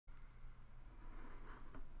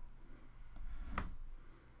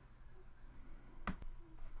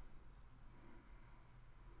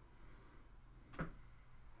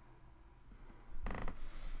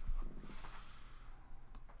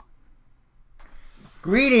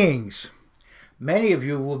Greetings! Many of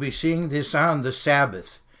you will be seeing this on the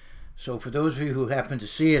Sabbath. So for those of you who happen to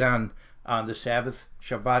see it on the Sabbath,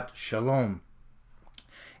 Shabbat Shalom.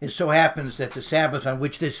 It so happens that the Sabbath on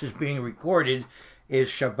which this is being recorded is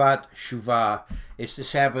Shabbat Shuvah. It's the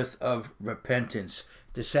Sabbath of repentance,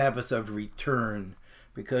 the Sabbath of return,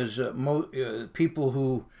 because people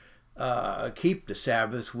who keep the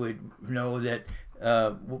Sabbath would know that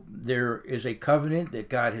there is a covenant that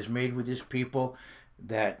God has made with his people,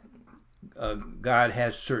 that God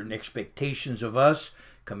has certain expectations of us,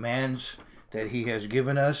 commands that he has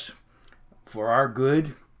given us for our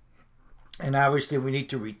good. And obviously we need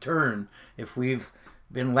to return. If we've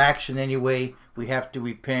been lax in any way, we have to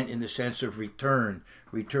repent in the sense of return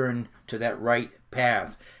to that right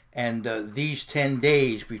path. And these 10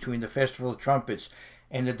 days between the Festival of Trumpets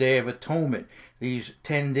and the Day of Atonement, these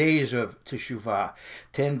 10 days of Teshuvah,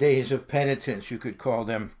 10 days of penitence, you could call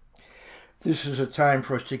them, this is a time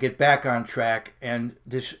for us to get back on track. And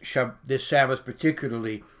this Sabbath,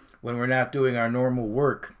 particularly when we're not doing our normal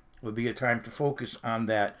work, will be a time to focus on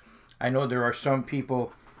that. I know there are some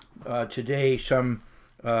people today, some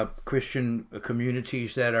Christian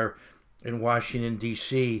communities that are in Washington,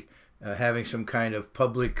 D.C., having some kind of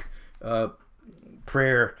public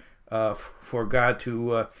prayer for God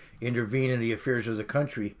to intervene in the affairs of the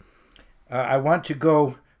country. I want to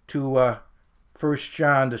go to 1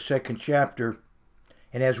 John, the 2nd chapter,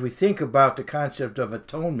 and as we think about the concept of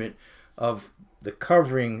atonement, of the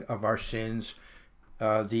covering of our sins,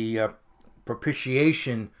 the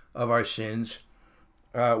propitiation of our sins,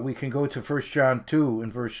 we can go to 1 John 2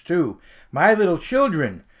 and verse 2. My little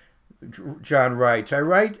children, John writes, I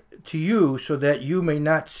write to you so that you may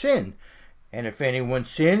not sin. And if anyone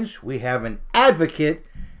sins, we have an advocate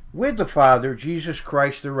with the Father, Jesus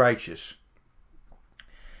Christ the righteous.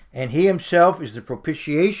 And he himself is the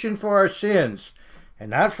propitiation for our sins,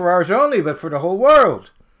 and not for ours only, but for the whole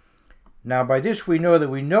world. Now by this we know that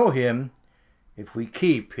we know him, if we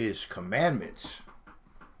keep his commandments.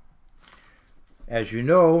 As you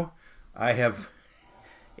know, I have,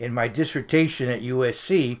 in my dissertation at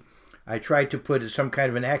USC, I tried to put some kind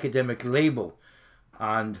of an academic label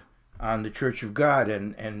on the Church of God,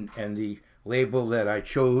 and the label that I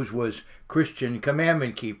chose was Christian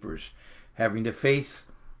Commandment Keepers, having the faith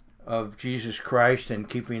of Jesus Christ and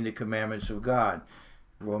keeping the commandments of God.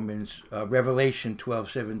 Revelation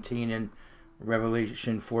 12:17 and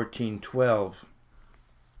Revelation 14:12.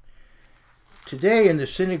 Today in the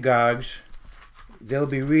synagogues, they'll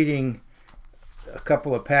be reading a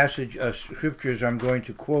couple of scriptures I'm going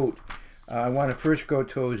to quote. I want to first go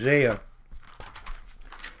to Hosea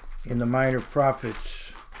in the Minor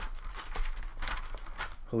Prophets.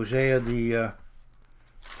 Hosea, the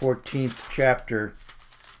 14th chapter.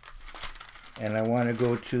 And I want to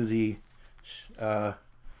go to I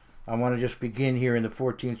want to just begin here in the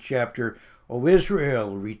 14th chapter. O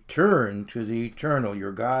Israel, return to the Eternal,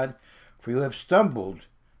 your God, for you have stumbled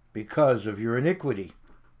because of your iniquity.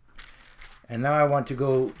 And now I want to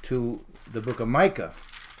go to the book of Micah.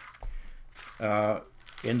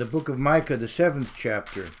 In the book of Micah, the 7th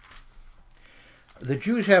chapter, the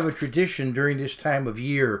Jews have a tradition during this time of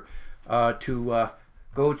year to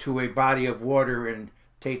go to a body of water and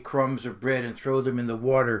take crumbs of bread and throw them in the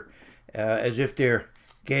water as if they're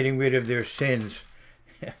getting rid of their sins.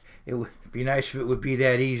 It would be nice if it would be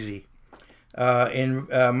that easy. In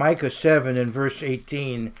Micah 7 and verse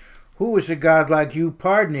 18, who is a God like you,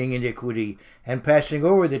 pardoning iniquity and passing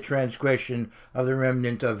over the transgression of the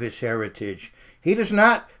remnant of his heritage? He does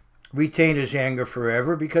not retain his anger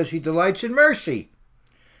forever, because he delights in mercy.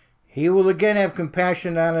 He will again have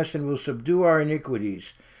compassion on us and will subdue our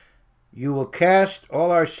iniquities. You will cast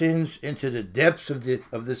all our sins into the depths of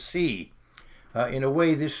the sea. In a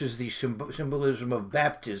way, this is the symbolism of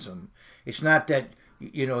baptism. It's not that,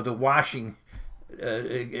 the washing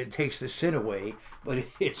it takes the sin away, but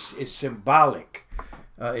it's symbolic.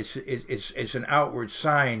 It's an outward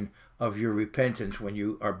sign of your repentance when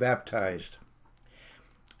you are baptized.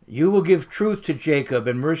 You will give truth to Jacob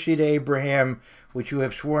and mercy to Abraham, which you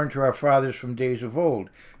have sworn to our fathers from days of old.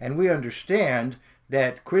 And we understand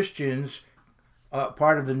that Christians,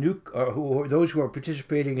 part of the new, those who are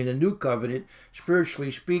participating in the new covenant,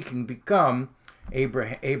 spiritually speaking, become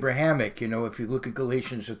Abrahamic. If you look at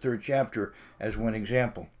Galatians, the 3rd chapter, as one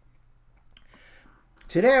example.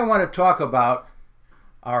 Today I want to talk about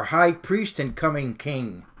our high priest and coming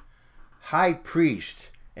king. High priest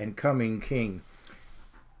and coming king.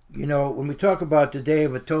 When we talk about the Day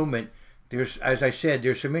of Atonement, as I said,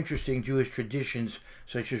 there's some interesting Jewish traditions,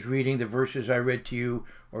 such as reading the verses I read to you,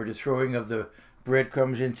 or the throwing of the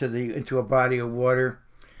breadcrumbs into a body of water.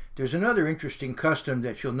 There's another interesting custom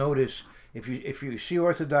that you'll notice if you see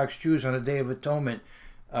Orthodox Jews on the Day of Atonement.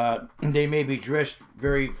 They may be dressed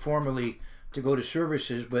very formally to go to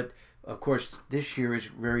services, but of course this year is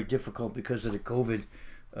very difficult because of the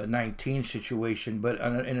COVID-19 situation. But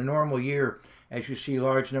in a normal year, as you see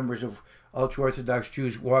large numbers of ultra-Orthodox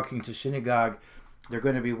Jews walking to synagogue, they're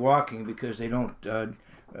going to be walking because they don't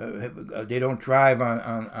drive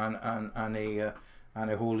on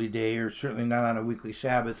a holy day, or certainly not on a weekly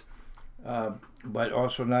Sabbath, but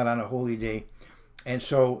also not on a holy day. And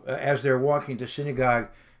so as they're walking to synagogue,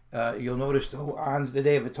 you'll notice on the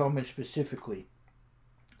Day of Atonement specifically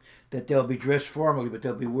that they'll be dressed formally, but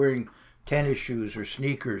they'll be wearing tennis shoes or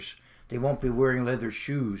sneakers. They won't be wearing leather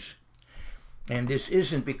shoes. And this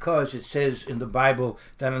isn't because it says in the Bible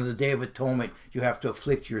that on the Day of Atonement you have to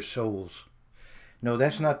afflict your souls. No,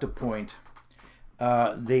 that's not the point.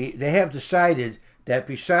 They have decided that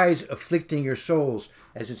besides afflicting your souls,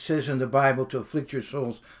 as it says in the Bible, to afflict your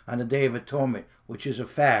souls on the Day of Atonement, which is a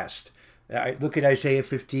fast. Look at Isaiah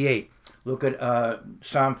 58. Look at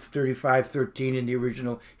Psalm 35:13 in the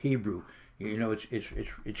original Hebrew. You know,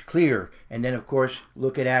 it's clear. And then, of course,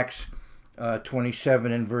 look at Acts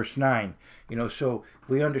 27 and verse 9. You know, so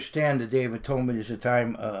we understand the Day of Atonement is a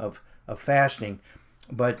time of fasting,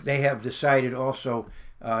 but they have decided also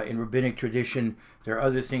in rabbinic tradition there are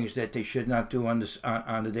other things that they should not do on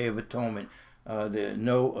the Day of Atonement.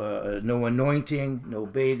 No anointing, no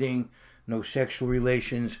bathing, no sexual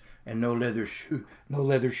relations, and no leather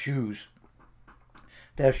shoes.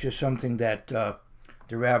 That's just something that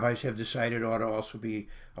the rabbis have decided ought to also be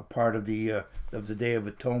a part of the Day of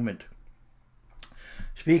Atonement.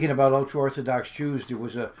 Speaking about ultra-Orthodox Jews, there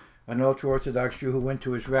was an ultra-Orthodox Jew who went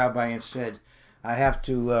to his rabbi and said, I have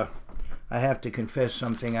to confess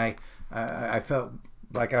something. I felt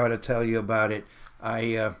like I ought to tell you about it.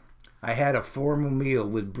 I had a formal meal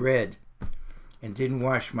with bread and didn't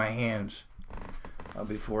wash my hands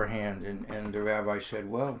beforehand. And the rabbi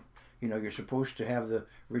said, well, you know, you're supposed to have the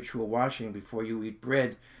ritual washing before you eat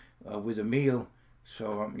bread with a meal.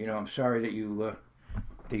 So, you know, I'm sorry that you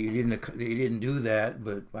didn't do that,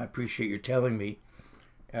 but I appreciate your telling me.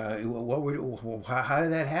 How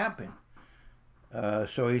did that happen?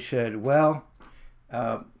 So he said, well,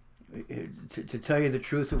 to tell you the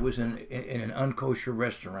truth, it was in an unkosher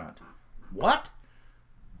restaurant. What?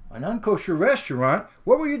 An unkosher restaurant?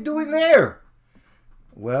 What were you doing there?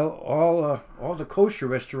 Well, all the kosher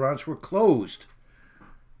restaurants were closed.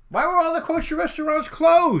 Why were all the kosher restaurants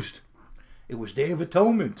closed? It was Day of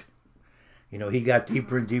Atonement. You know, he got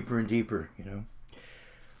deeper and deeper and deeper, you know.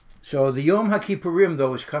 So the Yom HaKippurim,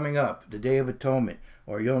 though, is coming up, the Day of Atonement,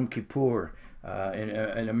 or Yom Kippur,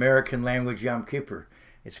 in American language, Yom Kippur.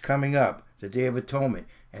 It's coming up, the Day of Atonement.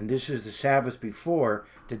 And this is the Sabbath before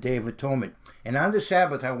the Day of Atonement. And on the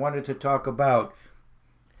Sabbath, I wanted to talk about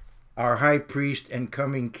our high priest and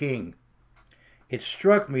coming king. It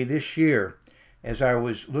struck me this year as I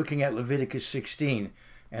was looking at Leviticus 16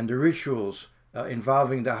 and the rituals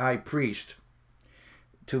involving the high priest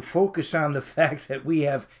to focus on the fact that we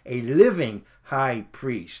have a living high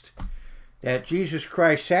priest. That Jesus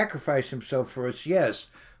Christ sacrificed himself for us, yes,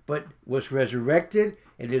 but was resurrected,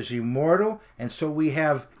 it is immortal, and so we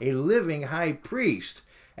have a living high priest,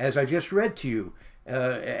 as I just read to you,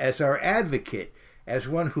 as our advocate, as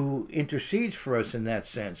one who intercedes for us in that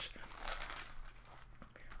sense.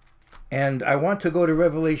 And I want to go to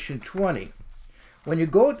Revelation 20. When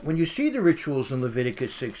you see the rituals in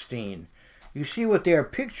Leviticus 16, you see what they are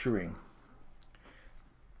picturing.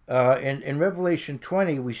 In Revelation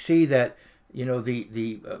 20, we see that, you know,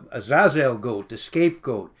 the Azazel goat, the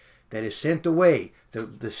scapegoat that is sent away,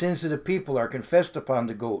 the sins of the people are confessed upon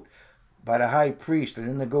the goat by the high priest, and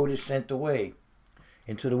then the goat is sent away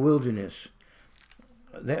into the wilderness.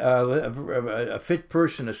 A fit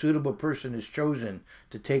person, a suitable person is chosen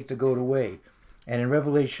to take the goat away. And in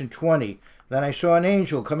Revelation 20, then I saw an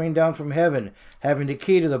angel coming down from heaven, having the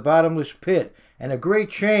key to the bottomless pit, and a great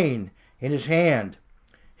chain in his hand.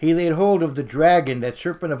 He laid hold of the dragon, that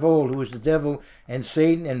serpent of old, who was the devil and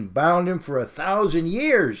Satan, and bound him for 1,000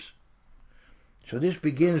 years. So this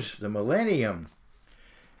begins the millennium.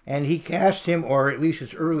 And he cast him, or at least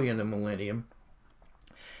it's early in the millennium,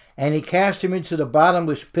 and he cast him into the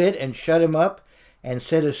bottomless pit and shut him up and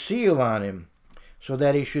set a seal on him, so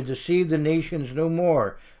that he should deceive the nations no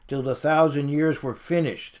more, till the 1,000 years were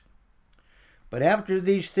finished. But after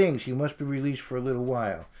these things he must be released for a little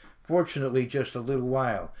while. Fortunately, just a little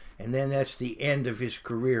while. And then that's the end of his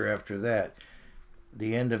career after that.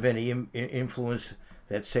 The end of any influence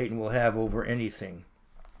that Satan will have over anything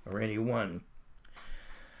or anyone.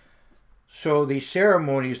 So the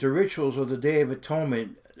ceremonies, the rituals of the Day of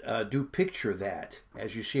Atonement do picture that,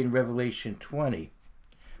 as you see in Revelation 20.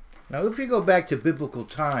 Now, if you go back to biblical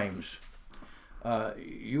times,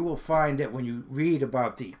 you will find that when you read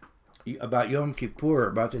about Yom Kippur,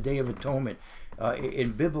 about the Day of Atonement,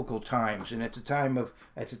 in biblical times and at the time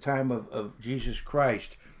of Jesus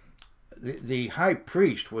Christ, the high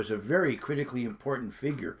priest was a very critically important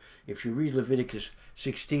figure. If you read Leviticus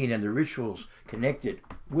 16 and the rituals connected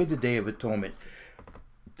with the Day of Atonement,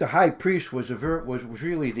 the high priest was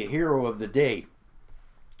really the hero of the day.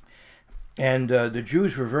 And the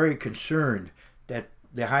Jews were very concerned that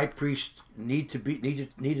the high priest needed to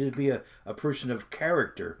be a person of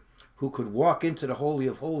character who could walk into the Holy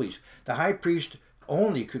of Holies. The high priest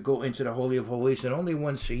only could go into the Holy of Holies, and only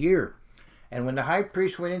once a year. And when the high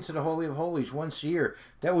priest went into the Holy of Holies once a year,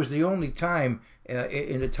 that was the only time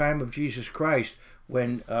in the time of Jesus Christ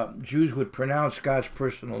when Jews would pronounce God's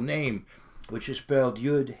personal name, which is spelled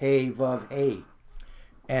Yud, He, Vav, He.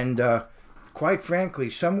 And quite frankly,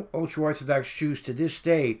 some ultra-Orthodox Jews to this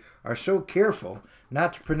day are so careful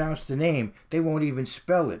not to pronounce the name, they won't even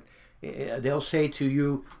spell it. They'll say to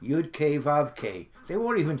you, Yud, Ke, Vav, Ke. They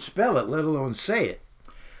won't even spell it, let alone say it.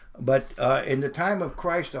 But in the time of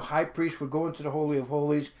Christ, the high priest would go into the Holy of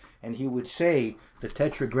Holies, and he would say the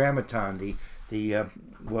Tetragrammaton,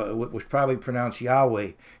 what was probably pronounced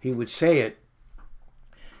Yahweh. He would say it,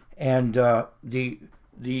 and the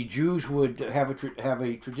Jews would have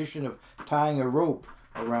a tradition of tying a rope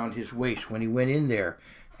around his waist when he went in there,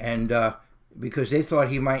 and because they thought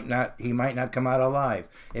he might not come out alive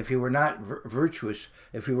if he were not virtuous,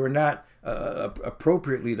 if he were not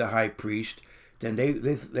appropriately the high priest. Then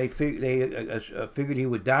they figured he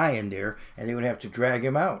would die in there, and they would have to drag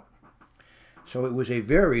him out. So it was a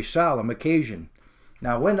very solemn occasion.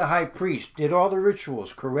 Now, when the high priest did all the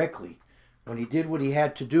rituals correctly, when he did what he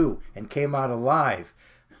had to do and came out alive,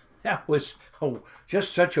 that was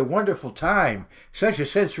just such a wonderful time. Such a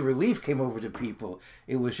sense of relief came over the people.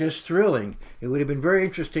 It was just thrilling. It would have been very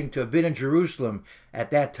interesting to have been in Jerusalem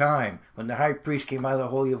at that time when the high priest came out of the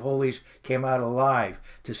Holy of Holies, came out alive,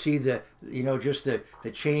 to see the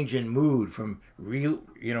change in mood from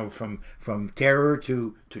from terror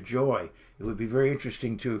to joy. It would be very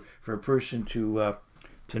interesting for a person to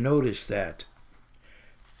notice that.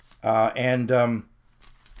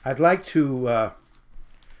 I'd like to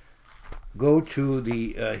go to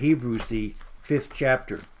the Hebrews, the 5th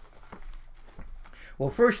chapter. Well,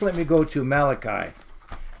 first let me go to Malachi,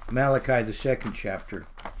 the 2nd chapter.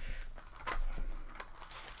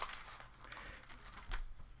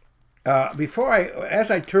 As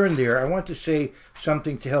I turn there, I want to say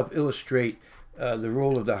something to help illustrate the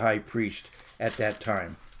role of the high priest at that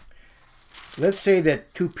time. Let's say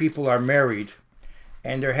that two people are married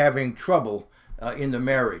and they're having trouble in the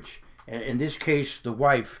marriage. In this case, the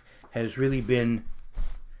wife has really been,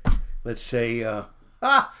 let's say,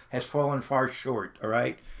 has fallen far short, all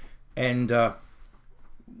right? And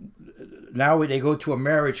now they go to a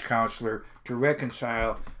marriage counselor to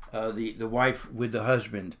reconcile the wife with the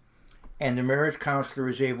husband. And the marriage counselor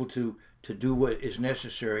is able to do what is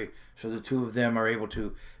necessary, so the two of them are able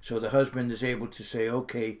to, so the husband is able to say,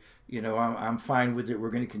 okay, I'm fine with it, we're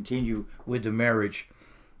going to continue with the marriage.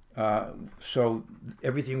 So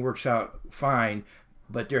everything works out fine.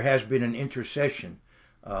 But there has been an intercession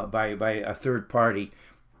by a third party.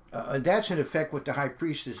 And that's in effect what the high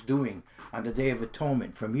priest is doing on the Day of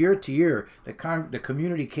Atonement. From year to year, the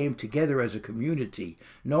community came together as a community,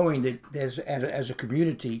 knowing that as a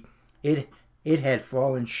community, it had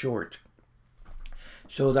fallen short.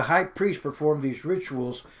 So the high priest performed these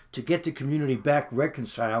rituals to get the community back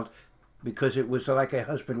reconciled, because it was like a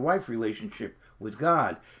husband-wife relationship with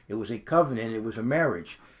God. It was a covenant, it was a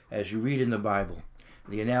marriage, as you read in the Bible.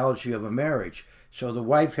 The analogy of a marriage. So the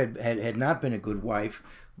wife had not been a good wife,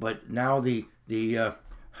 but now the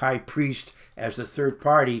high priest, as the third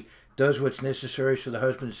party, does what's necessary, so the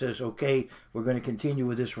husband says, okay, we're going to continue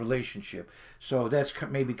with this relationship. So that's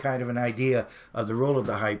maybe kind of an idea of the role of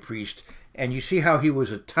the high priest. And you see how he was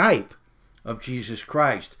a type of Jesus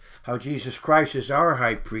Christ, how Jesus Christ is our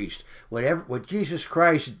high priest. What Jesus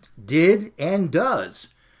Christ did and does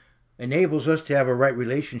enables us to have a right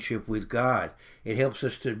relationship with God. It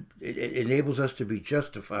enables us to be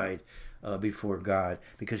justified before God,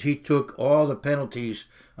 because he took all the penalties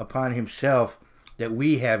upon himself that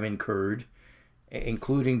we have incurred,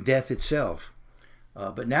 including death itself.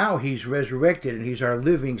 But now he's resurrected and he's our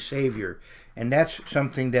living Savior. And that's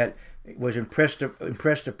something that was impressed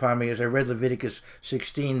upon me as I read Leviticus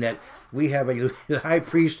 16, that we have the high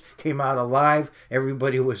priest came out alive,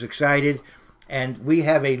 everybody was excited, and we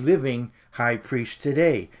have a living high priest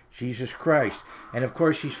today, Jesus Christ. And of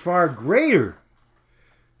course, he's far greater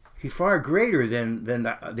he's far greater than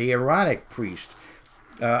the Aaronic priest.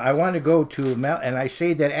 I want to go to and I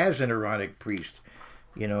say that as an Aaronic priest,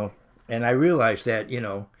 you know, and I realize that, you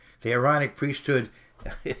know, the Aaronic priesthood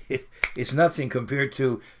is nothing compared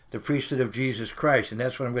to the priesthood of Jesus Christ, and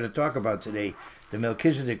that's what I'm going to talk about today, the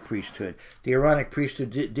Melchizedek priesthood. The Aaronic priesthood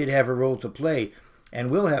did have a role to play,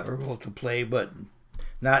 and will have a role to play, but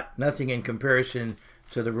nothing in comparison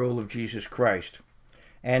to the role of Jesus Christ.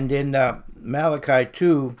 And in Malachi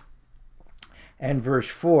 2 and verse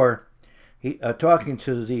 4, talking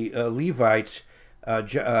to the Levites,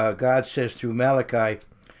 God says through Malachi,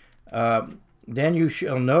 then you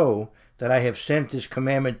shall know that I have sent this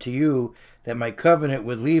commandment to you, that my covenant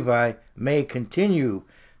with Levi may continue,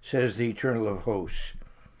 says the Eternal of Hosts.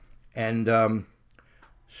 And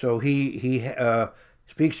so he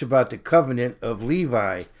speaks about the covenant of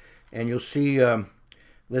Levi. And you'll see,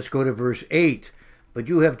 let's go to verse 8. But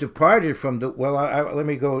you have departed from the, well, let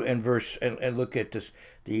me go and look at this,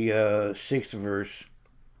 the 6th verse.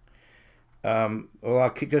 Well,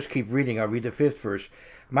 I'll just keep reading. I'll read the 5th verse.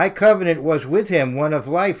 My covenant was with him, one of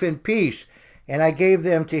life and peace, and I gave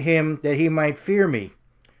them to him that he might fear me.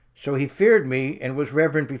 So he feared me and was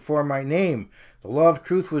reverent before my name. The law of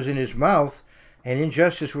truth was in his mouth, and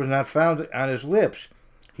injustice was not found on his lips.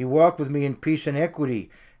 He walked with me in peace and equity,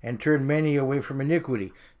 and turned many away from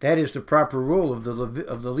iniquity. That is the proper role of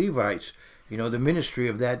the Levites, you know, the ministry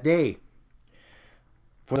of that day.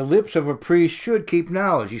 For the lips of a priest should keep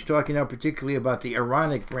knowledge. He's talking now particularly about the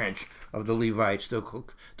Aaronic branch of the Levites, the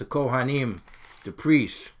Kohanim, the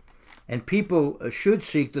priests. And people should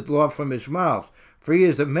seek the law from his mouth, for he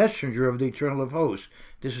is the messenger of the Eternal of Hosts.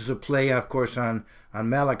 This is a play, of course, on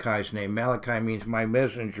Malachi's name. Malachi means my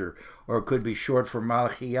messenger, or it could be short for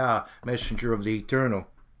Malachiah, messenger of the Eternal.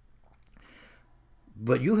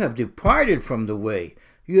 But you have departed from the way.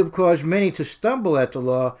 You have caused many to stumble at the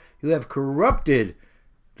law. You have corrupted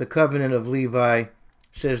the covenant of Levi,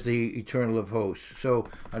 says the Eternal of Hosts. So,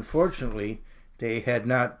 unfortunately, they had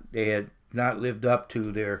not lived up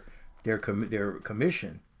to their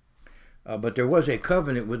commission. But there was a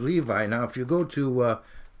covenant with Levi. Now, if you go to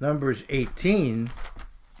Numbers 18,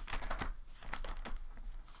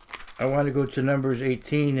 I want to go to Numbers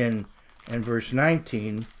 18 and verse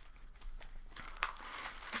 19.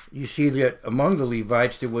 You see that among the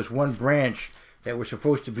Levites there was one branch that were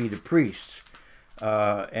supposed to be the priests.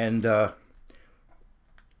 And in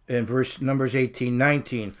Numbers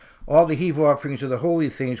 18:19, all the heave offerings of the holy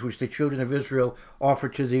things which the children of Israel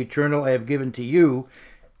offered to the Eternal I have given to you.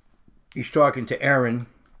 He's talking to Aaron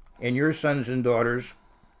and your sons and daughters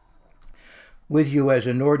with you as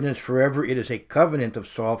an ordinance forever. It is a covenant of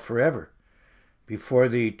salt forever before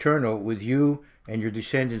the Eternal with you and your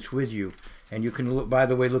descendants with you. And you can, by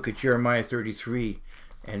the way, look at Jeremiah 33,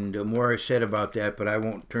 and more is said about that, but I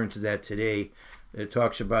won't turn to that today. It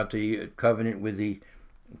talks about the covenant with the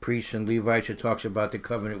priests and Levites. It talks about the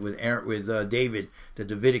covenant with David, the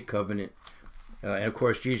Davidic covenant. And of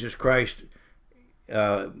course, Jesus Christ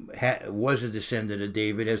was a descendant of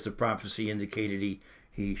David, as the prophecy indicated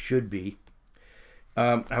he should be.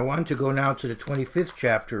 I want to go now to the 25th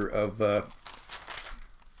chapter of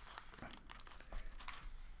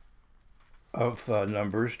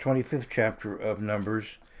Numbers, 25th chapter of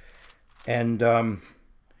Numbers, and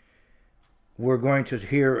we're going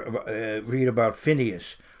to read about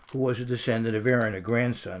Phinehas, who was a descendant of Aaron, a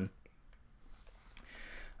grandson.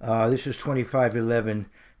 This is 25:11,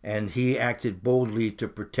 and he acted boldly to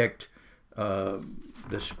protect the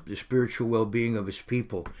spiritual well-being of his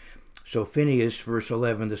people. So Phinehas, verse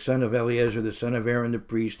 11, the son of Eleazar, the son of Aaron the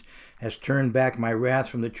priest, has turned back my wrath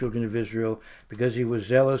from the children of Israel, because he was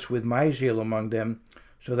zealous with my zeal among them,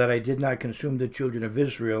 so that I did not consume the children of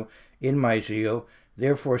Israel in my zeal.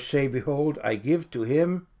 Therefore say, behold, I give to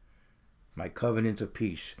him my covenant of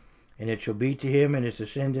peace, and it shall be to him and his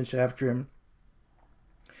descendants after him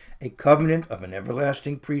a covenant of an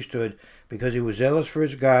everlasting priesthood, because he was zealous for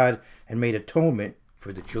his God and made atonement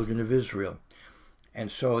for the children of Israel. And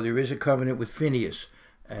so there is a covenant with Phinehas.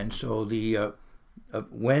 And so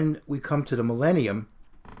when we come to the millennium,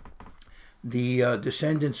 the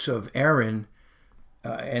descendants of Aaron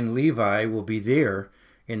and Levi will be there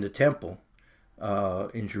in the temple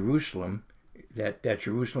in Jerusalem, that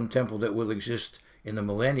Jerusalem temple that will exist in the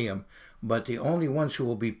millennium. But the only ones who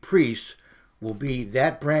will be priests will be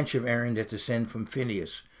that branch of Aaron that descend from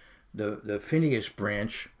Phinehas. The Phinehas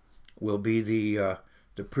branch will be the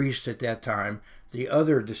priests at that time. The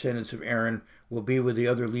other descendants of Aaron will be with the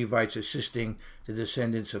other Levites assisting the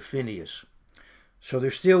descendants of Phinehas. So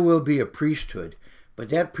there still will be a priesthood, but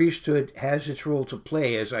that priesthood has its role to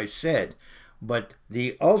play, as I said. But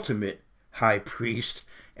the ultimate high priest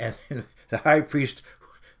and the high priest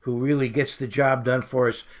who really gets the job done for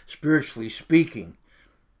us spiritually speaking.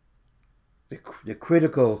 The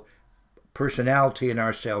critical personality in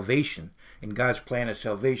our salvation, in God's plan of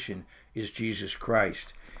salvation, is Jesus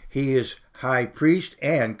Christ. He is high priest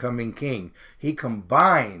and coming king. He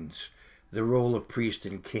combines the role of priest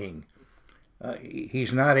and king.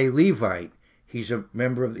 He's not a Levite. He's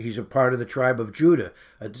a part of the tribe of Judah,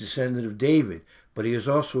 a descendant of David, but he is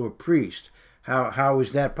also a priest. How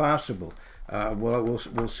is that possible? Well,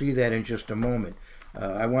 we'll see that in just a moment.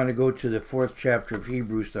 I want to go to the 4th chapter of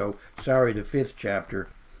Hebrews, though. Sorry, the 5th chapter.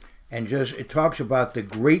 And it talks about the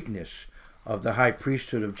greatness of the high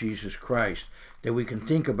priesthood of Jesus Christ that we can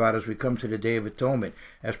think about as we come to the Day of Atonement,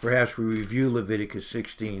 as perhaps we review Leviticus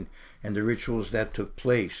 16 and the rituals that took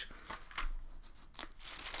place.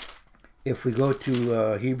 If we go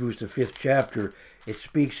to Hebrews, the 5th chapter, it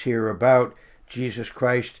speaks here about Jesus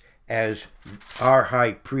Christ as our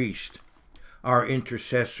high priest, our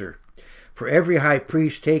intercessor. For every high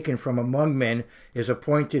priest taken from among men is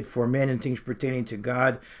appointed for men and things pertaining to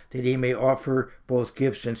God, that he may offer both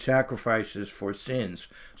gifts and sacrifices for sins.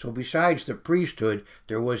 So besides the priesthood,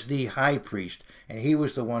 there was the high priest, and he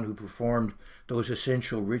was the one who performed those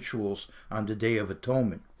essential rituals on the Day of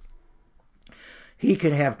Atonement. He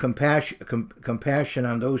can have compassion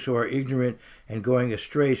on those who are ignorant and going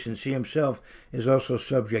astray, since he himself is also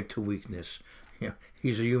subject to weakness.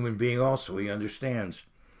 He's a human being also, he understands.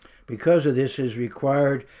 Because of this, it is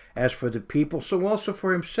required, as for the people, so also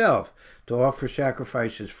for himself, to offer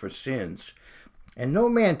sacrifices for sins. And no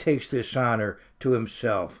man takes this honor to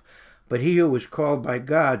himself, but he who was called by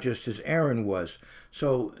God, just as Aaron was.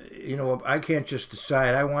 So, I can't just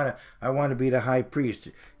decide, I want to be the high priest.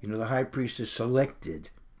 The high priest is selected.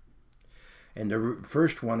 And the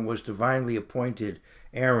first one was divinely appointed,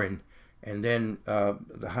 Aaron, and then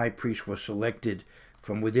the high priest was selected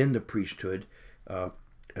from within the priesthood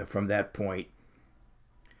from that point.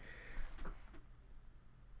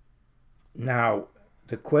 Now,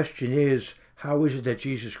 the question is, how is it that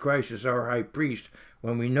Jesus Christ is our high priest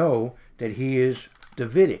when we know that he is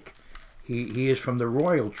Davidic? He is from the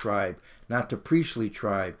royal tribe, not the priestly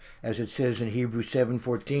tribe, as it says in Hebrews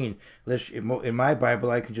 7:14. In my Bible,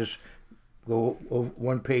 I can just go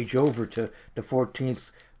one page over to the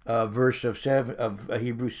 14th verse of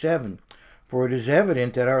Hebrews 7. For it is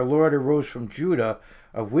evident that our Lord arose from Judah,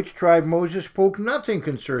 of which tribe Moses spoke nothing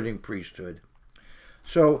concerning priesthood.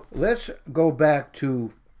 So let's go back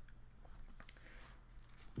to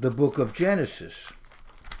the book of Genesis.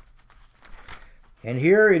 And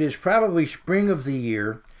here it is probably spring of the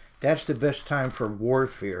year. That's the best time for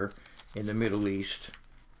warfare in the Middle East.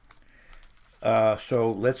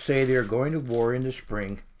 So let's say they're going to war in the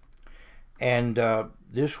spring. And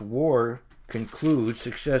this war concludes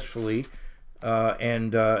successfully,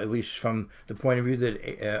 and at least from the point of view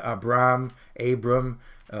that Abram,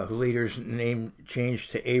 who later his name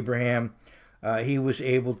changed to Abraham, he was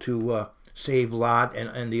able to save Lot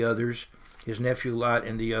and the others, his nephew Lot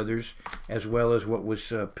and the others, as well as what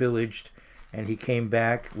was pillaged, and he came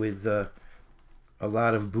back with a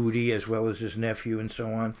lot of booty, as well as his nephew and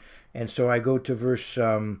so on. And so I go to verse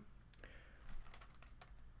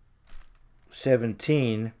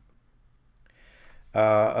 17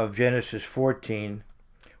 of Genesis 14.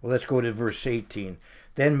 Well, let's go to verse 18.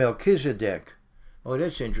 Then Melchizedek. Oh,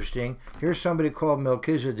 that's interesting. Here's somebody called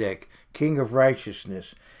Melchizedek, king of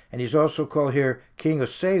righteousness. And he's also called here king of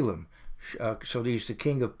Salem. So he's the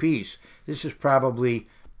king of peace. This is probably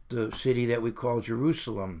the city that we call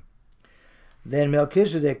Jerusalem. Then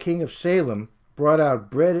Melchizedek, king of Salem, brought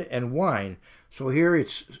out bread and wine. So here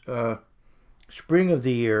it's spring of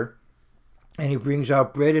the year, and he brings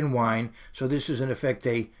out bread and wine. So this is in effect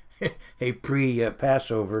a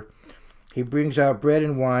pre-Passover. He brings out bread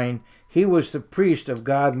and wine. He was the priest of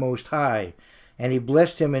God Most High. And he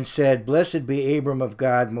blessed him and said, Blessed be Abram of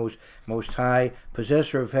God Most High,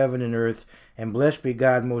 possessor of heaven and earth, and blessed be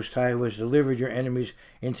God Most High, who has delivered your enemies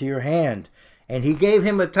into your hand. And he gave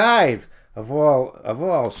him a tithe of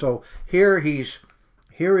all. So here is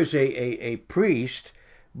a priest,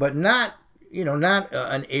 but not not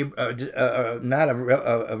a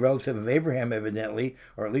relative of Abraham, evidently,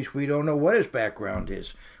 or at least we don't know what his background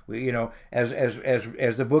is. As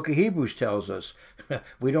the book of Hebrews tells us,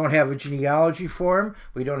 we don't have a genealogy for him,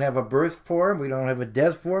 we don't have a birth for him, we don't have a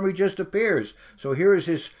death for him. He just appears. So here is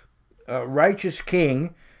this righteous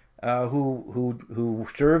king who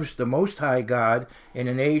serves the Most High God in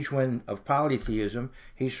an age of polytheism.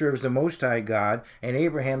 He serves the Most High God, and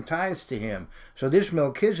Abraham tithes to him. So this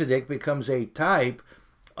Melchizedek becomes a type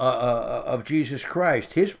of Jesus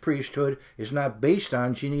Christ. His priesthood is not based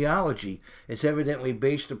on genealogy. It's evidently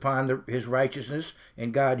based upon his righteousness,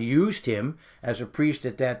 and God used him as a priest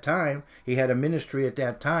at that time. He had a ministry at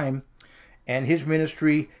that time, and his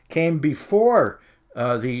ministry came before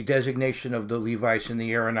the designation of the Levites and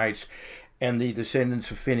the Aaronites and the descendants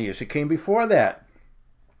of Phinehas. It came before that,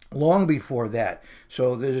 long before that.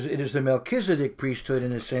 So it is the Melchizedek priesthood,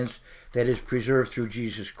 in a sense, that is preserved through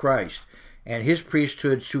Jesus Christ. And his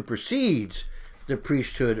priesthood supersedes the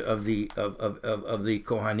priesthood of the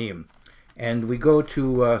Kohanim. And we go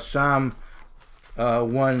to Psalm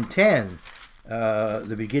 110,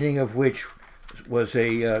 the beginning of which was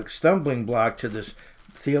a stumbling block to the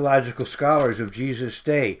theological scholars of Jesus'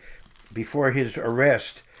 day. Before his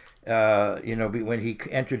arrest, when he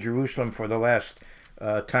entered Jerusalem for the last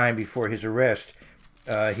time before his arrest,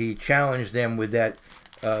 he challenged them with that.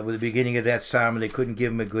 With the beginning of that psalm, and they couldn't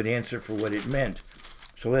give him a good answer for what it meant.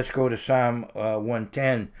 So let's go to Psalm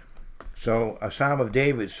 110. So a Psalm of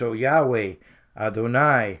David. So Yahweh,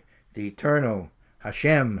 Adonai, the Eternal,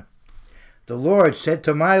 Hashem. The Lord said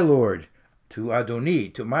to my Lord, to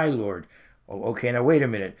Adoni, to my Lord. Oh, okay, now wait a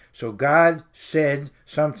minute. So God said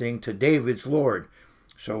something to David's Lord.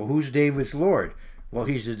 So who's David's Lord? Well,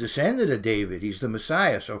 he's the descendant of David. He's the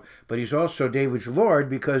Messiah. But he's also David's Lord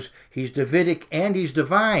because he's Davidic and he's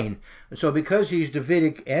divine. And so because he's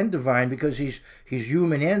Davidic and divine, because he's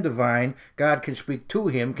human and divine, God can speak to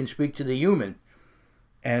him, can speak to the human.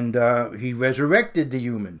 And he resurrected the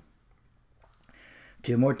human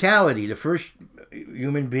to immortality. The first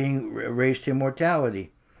human being raised to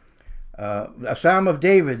immortality. A Psalm of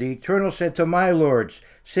David. The Eternal said to my lords,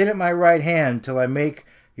 sit at my right hand till I make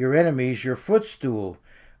your enemies your footstool.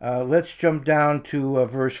 Let's jump down to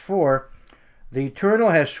verse 4. The Eternal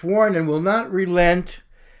has sworn and will not relent.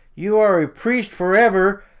 You are a priest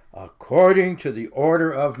forever, according to the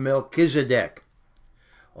order of Melchizedek.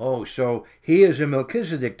 Oh, so he is a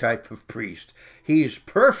Melchizedek type of priest. He is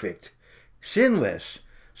perfect, sinless.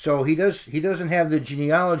 So he doesn't have the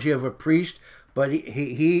genealogy of a priest, but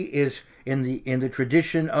he is in the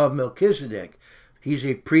tradition of Melchizedek. He's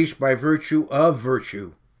a priest by virtue of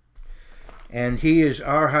virtue. And he is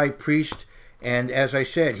our high priest, and as I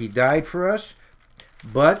said, he died for us,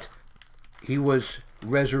 but he was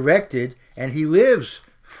resurrected, and he lives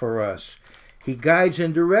for us. He guides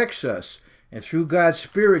and directs us, and through God's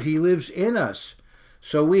Spirit, he lives in us.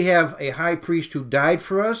 So we have a high priest who died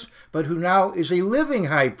for us, but who now is a living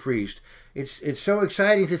high priest. It's so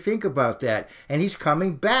exciting to think about that, and he's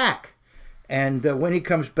coming back. And when he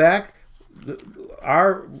comes back,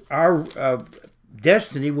 our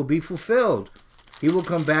destiny will be fulfilled. He will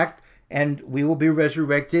come back and we will be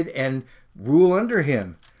resurrected and rule under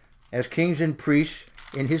him as kings and priests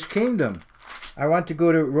in his kingdom. I want to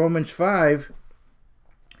go to Romans 5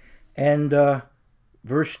 and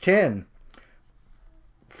verse 10.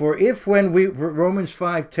 Romans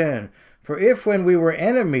 5:10, for if when we were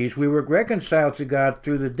enemies we were reconciled to God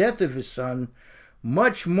through the death of his Son,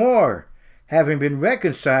 much more, having been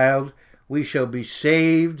reconciled, we shall be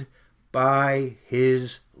saved by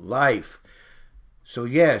his life. So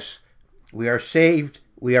yes, we are saved,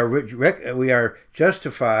 we are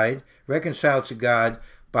justified, reconciled to God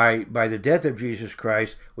by the death of Jesus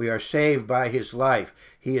Christ. We are saved by his life.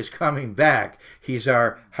 He is coming back. He's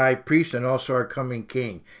our high priest and also our coming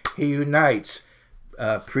king. He unites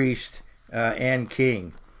priest and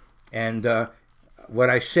king. And what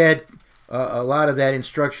I said, a lot of that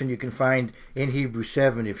instruction you can find in Hebrews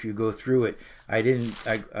 7 if you go through it.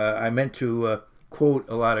 I meant to quote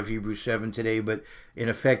a lot of Hebrews 7 today, but in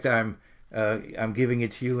effect I'm giving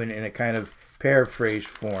it to you in a kind of paraphrase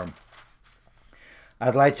form.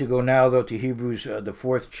 I'd like to go now, though, to Hebrews, the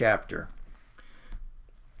 4th chapter.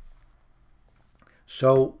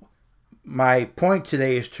 So my point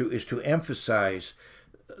today is to emphasize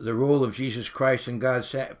the role of Jesus Christ in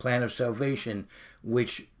God's plan of salvation,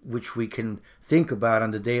 which we can think about on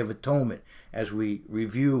the Day of Atonement as we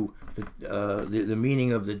review the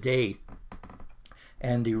meaning of the day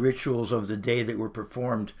and the rituals of the day that were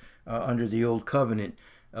performed under the Old Covenant.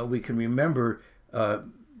 We can remember,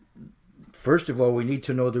 first of all, we need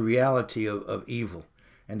to know the reality of evil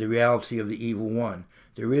and the reality of the evil one.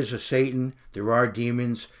 There is a Satan, there are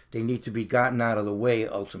demons, they need to be gotten out of the way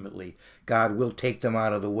ultimately. God will take them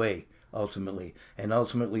out of the way ultimately, and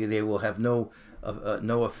ultimately they will have no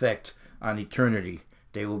effect on eternity.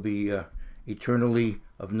 They will be eternally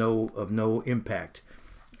of no impact.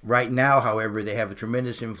 Right now, however, they have a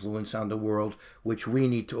tremendous influence on the world, which we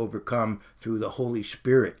need to overcome through the Holy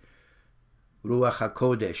Spirit. Ruach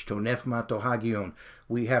HaKodesh, Tonefma Tohagion.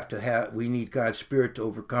 We need God's Spirit to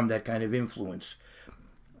overcome that kind of influence.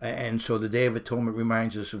 And so the Day of Atonement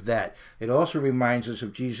reminds us of that. It also reminds us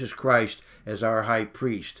of Jesus Christ as our high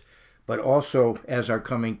priest, but also as our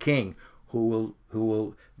coming king, who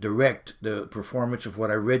will direct the performance of what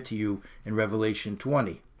I read to you in Revelation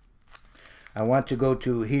 20. I want to go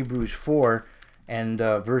to Hebrews 4 and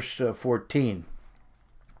verse 14.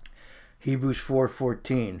 Hebrews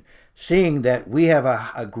 4:14. Seeing that we have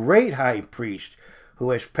a great high priest who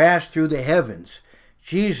has passed through the heavens,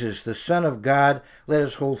 Jesus, the Son of God, let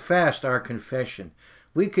us hold fast our confession.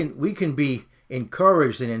 We can be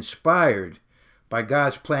encouraged and inspired by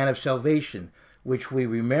God's plan of salvation, which we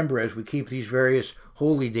remember as we keep these various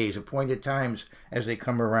holy days, appointed times as they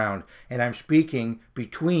come around. And I'm speaking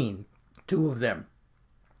between two of them.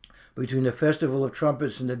 Between the Festival of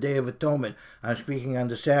Trumpets and the Day of Atonement. I'm speaking on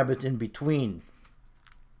the Sabbath in between.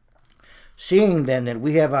 Seeing then that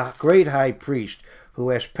we have a great high priest who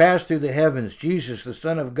has passed through the heavens, Jesus, the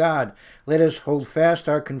Son of God, let us hold fast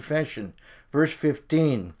our confession. Verse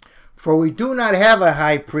 15. For we do not have a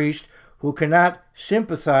high priest who cannot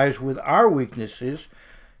sympathize with our weaknesses.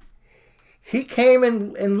 He came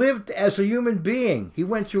and lived as a human being. He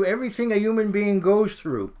went through everything a human being goes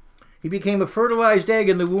through. He became a fertilized egg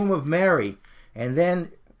in the womb of Mary. And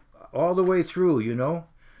then all the way through, you know.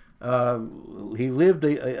 He lived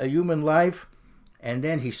a human life, and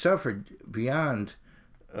then he suffered beyond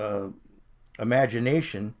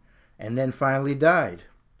imagination, and then finally died.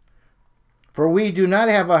 For we do not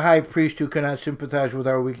have a high priest who cannot sympathize with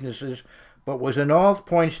our weaknesses, but was in all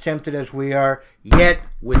points tempted as we are, yet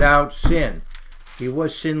without sin. He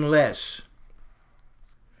was sinless.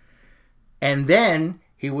 And then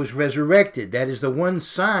he was resurrected. That is the one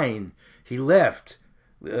sign he left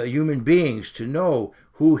human beings to know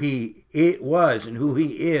who he was and who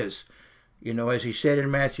he is. You know, as he said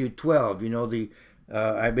in Matthew 12, you know,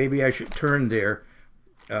 maybe I should turn there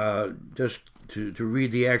just to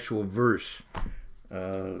read the actual verses.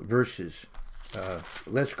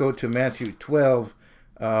 Let's go to Matthew 12.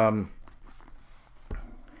 I'll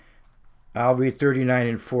read 39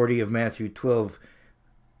 and 40 of Matthew 12.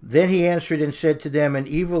 Then he answered and said to them, an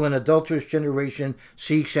evil and adulterous generation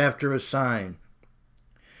seeks after a sign.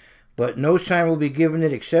 But no sign will be given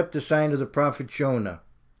it except the sign of the prophet Jonah.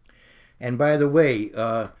 And by the way,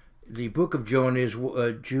 the book of Jonah is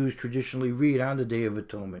Jews traditionally read on the Day of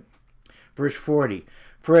Atonement. Verse 40.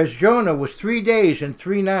 For as Jonah was 3 days and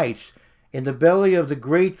 3 nights in the belly of the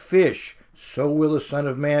great fish, so will the Son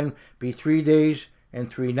of Man be 3 days and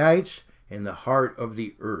 3 nights in the heart of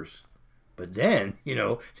the earth. But then, you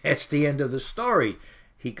know, that's the end of the story.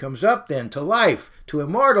 He comes up then to life, to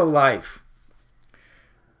immortal life.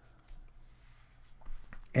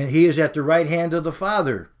 And he is at the right hand of the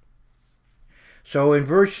Father. So in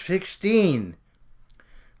verse 16,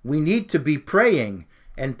 we need to be praying,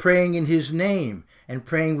 and praying in his name, and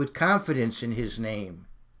praying with confidence in his name.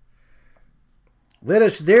 Let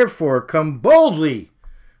us therefore come boldly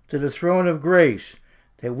to the throne of grace,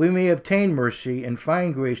 that we may obtain mercy and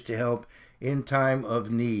find grace to help in time of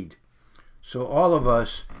need. So all of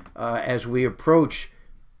us, as we approach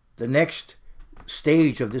the next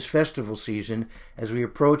stage of this festival season, as we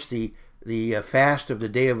approach the fast of the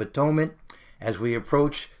Day of Atonement, as we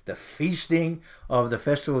approach the feasting of the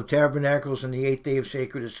Festival of Tabernacles and the 8th day of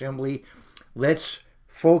Sacred Assembly, let's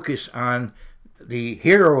focus on the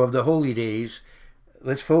hero of the holy days.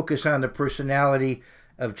 Let's focus on the personality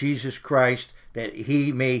of Jesus Christ, that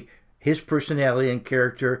his personality and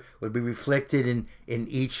character would be reflected in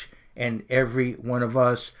each and every one of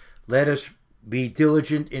us. Let us be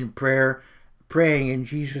diligent in prayer, praying in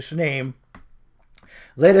Jesus' name.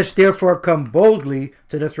 Let us therefore come boldly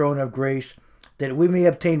to the throne of grace, that we may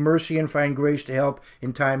obtain mercy and find grace to help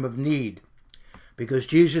in time of need. Because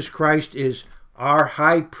Jesus Christ is our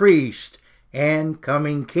high priest and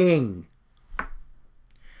coming king.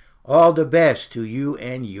 All the best to you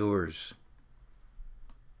and yours.